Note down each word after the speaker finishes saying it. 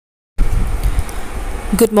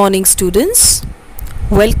Good morning, students.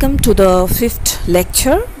 Welcome to the fifth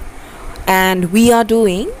lecture, and we are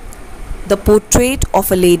doing The Portrait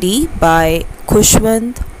of a Lady by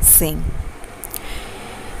Khushwant Singh.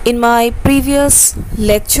 In my previous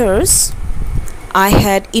lectures, I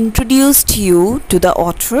had introduced you to the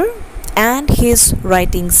author and his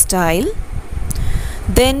writing style.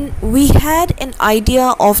 Then we had an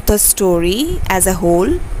idea of the story as a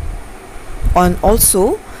whole, and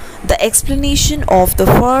also the explanation of the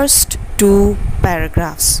first two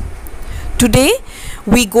paragraphs. Today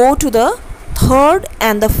we go to the third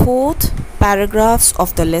and the fourth paragraphs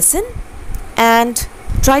of the lesson and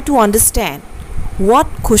try to understand what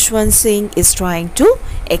Khushwant Singh is trying to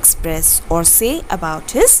express or say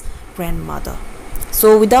about his grandmother.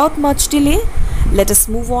 So without much delay, let us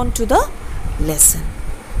move on to the lesson.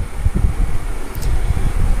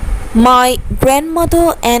 My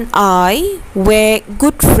grandmother and I were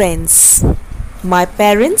good friends. My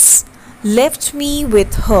parents left me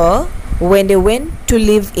with her when they went to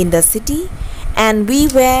live in the city, and we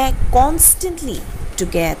were constantly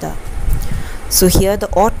together. So here the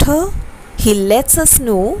author, he lets us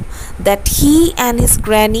know that he and his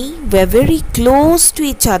granny were very close to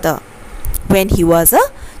each other when he was a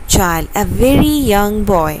child, a very young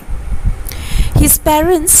boy. His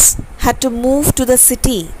parents had to move to the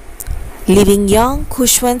city, leaving young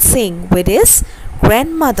Khushwant Singh with his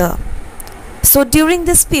grandmother. So during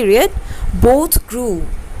this period, both grew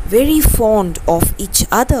very fond of each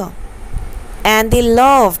other, and they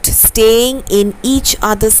loved staying in each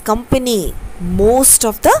other's company most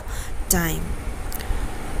of the time.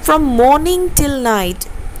 From morning till night,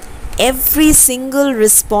 every single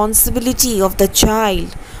responsibility of the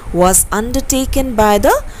child was undertaken by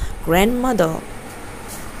the grandmother.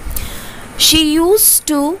 She used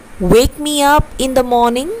to wake me up in the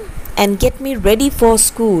morning and get me ready for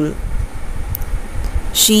school.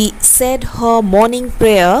 She said her morning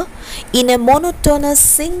prayer in a monotonous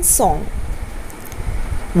sing-song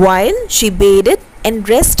while she bathed and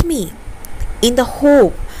dressed me, in the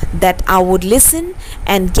hope that I would listen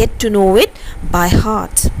and get to know it by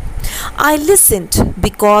heart. I listened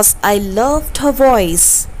because I loved her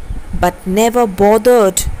voice, but never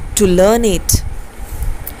bothered to learn it.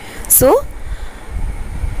 So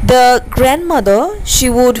the grandmother, she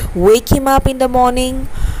would wake him up in the morning,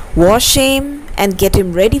 wash him and get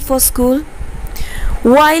him ready for school.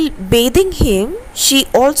 While bathing him, she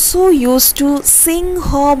also used to sing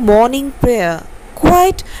her morning prayer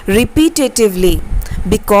quite repetitively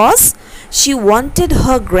because she wanted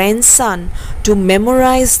her grandson to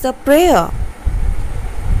memorize the prayer.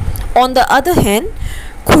 On the other hand,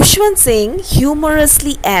 Khushwant Singh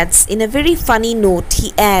humorously adds, in a very funny note,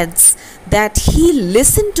 he adds that he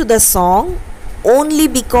listened to the song only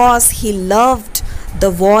because he loved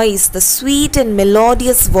the voice, the sweet and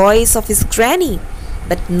melodious voice of his granny,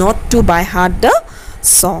 but not to by heart the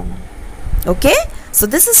song. Okay, so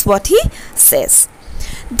this is what he says.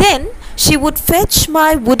 Then she would fetch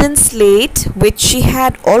my wooden slate, which she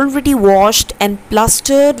had already washed and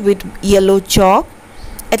plastered with yellow chalk,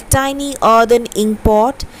 a tiny earthen ink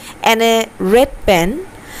pot and a red pen,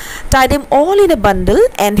 tie them all in a bundle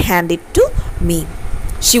and hand it to me.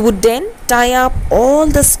 She would then tie up all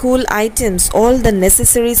the school items, all the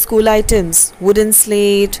necessary school items, wooden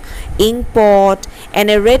slate, ink pot and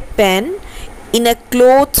a red pen, in a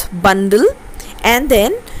cloth bundle, and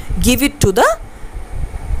then give it to the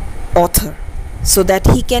author so that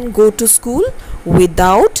he can go to school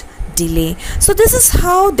without delay. So this is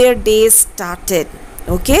how their days started.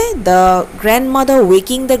 Okay, the grandmother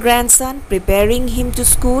waking the grandson, preparing him to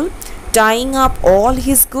school, tying up all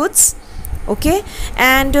his goods. Okay,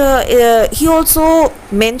 and he also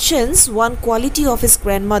mentions one quality of his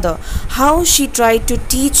grandmother, how she tried to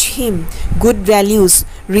teach him good values,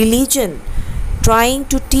 religion, trying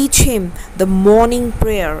to teach him the morning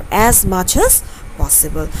prayer as much as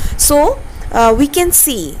possible. So we can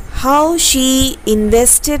see how she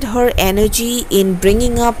invested her energy in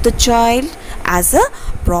bringing up the child as a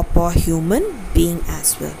proper human being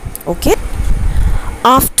as well. Okay,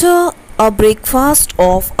 after a breakfast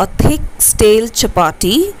of a thick stale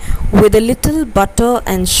chapati with a little butter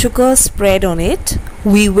and sugar spread on it,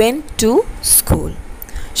 we went to school.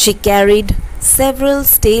 She carried several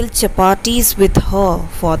stale chapatis with her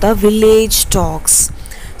for the village talks.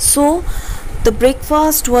 So the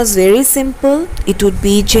breakfast was very simple. It would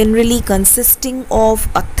be generally consisting of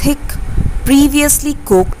a thick, previously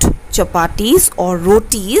cooked chapatis or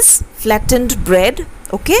rotis, flattened bread,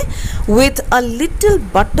 okay, with a little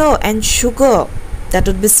butter and sugar that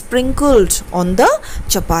would be sprinkled on the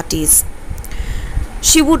chapatis.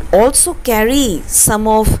 She would also carry some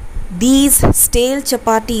of these stale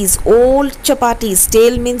chapatis, old chapatis,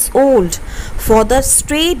 stale means old, for the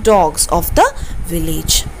stray dogs of the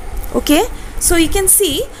village. Okay, so you can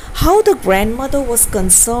see how the grandmother was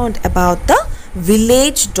concerned about the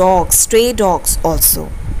village dogs, stray dogs also.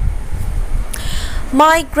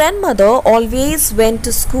 My grandmother always went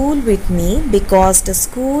to school with me because the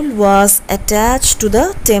school was attached to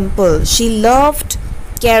the temple. She loved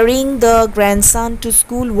carrying the grandson to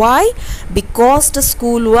school. Why? Because the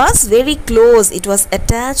school was very close, it was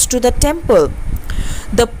attached to the temple.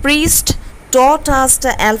 The priest taught us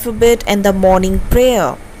the alphabet and the morning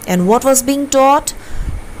prayer. And what was being taught?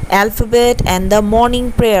 Alphabet and the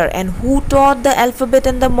morning prayer. And who taught the alphabet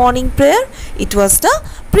and the morning prayer? It was the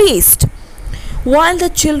priest. While the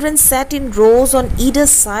children sat in rows on either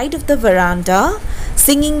side of the veranda,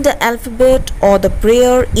 singing the alphabet or the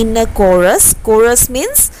prayer in a chorus. Chorus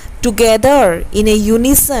means together in a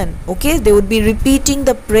unison. Okay, they would be repeating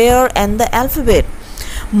the prayer and the alphabet.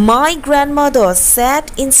 My grandmother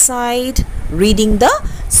sat inside reading the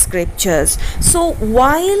scriptures. So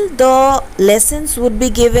while the lessons would be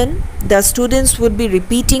given, the students would be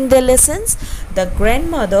repeating their lessons, the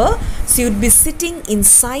grandmother, she would be sitting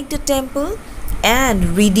inside the temple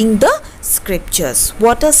and reading the scriptures.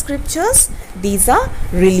 What are scriptures? These are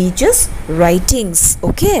religious writings.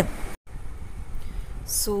 Okay,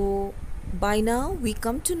 so by now we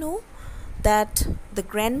come to know that the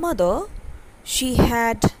grandmother, she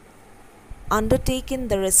had undertaken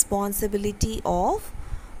the responsibility of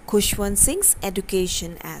Khushwant Singh's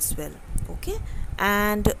education as well. Okay,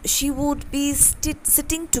 and she would be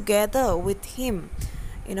sitting together with him,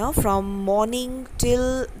 from morning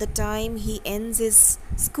till the time he ends his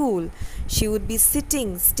school. She would be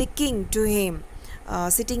sticking to him,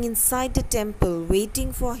 sitting inside the temple,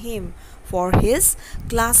 waiting for him for his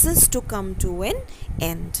classes to come to an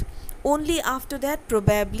end. Only after that,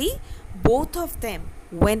 probably, both of them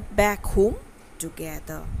went back home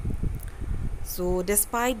together. So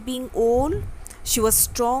despite being old, she was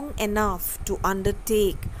strong enough to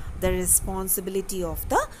undertake the responsibility of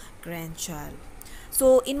the grandchild.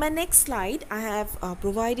 So in my next slide, I have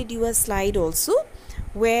provided you a slide also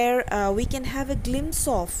where we can have a glimpse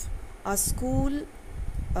of a school,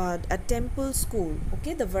 a temple school.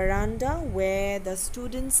 Okay, the veranda where the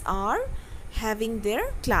students are having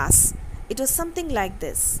their class. It was something like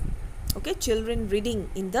this. Okay, children reading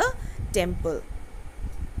in the temple.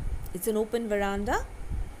 It's an open veranda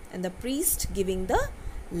and the priest giving the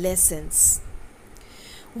lessons.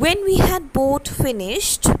 When we had both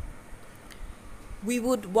finished, we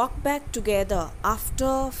would walk back together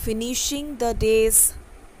after finishing the day's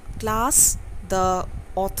class. The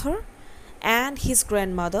author and his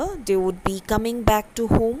grandmother, they would be coming back to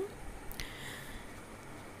home.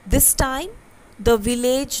 This time, the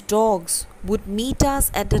village dogs would meet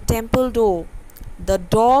us at the temple door. The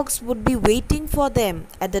dogs would be waiting for them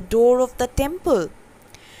at the door of the temple.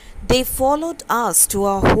 They followed us to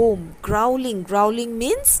our home, growling. Growling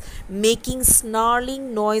means making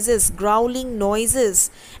snarling noises, growling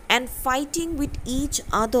noises, and fighting with each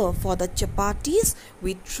other for the chapatis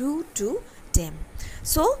we threw to them.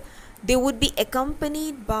 So they would be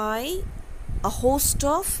accompanied by a host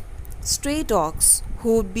of stray dogs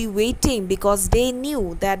who would be waiting because they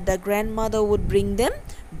knew that the grandmother would bring them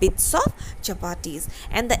bits of chapatis,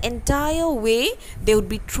 and the entire way they would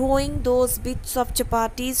be throwing those bits of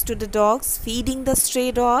chapatis to the dogs, feeding the stray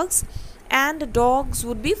dogs, and the dogs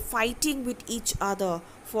would be fighting with each other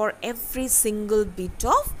for every single bit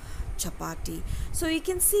of chapati. So you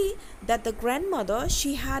can see that the grandmother,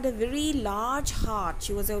 she had a very large heart.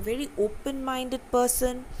 She was a very open-minded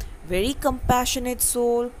person, very compassionate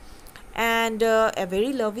soul, and a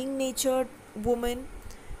very loving natured woman,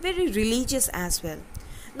 very religious as well.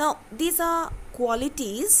 Now these are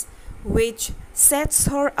qualities which sets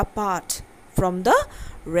her apart from the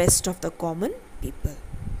rest of the common people.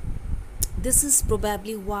 This is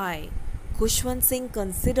probably why Khushwant Singh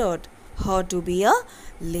considered her to be a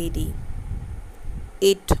lady.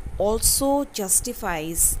 It also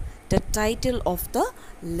justifies the title of the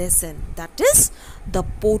lesson, that is the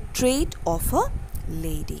portrait of a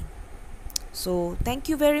lady. So thank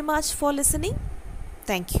you very much for listening.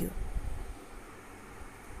 Thank you.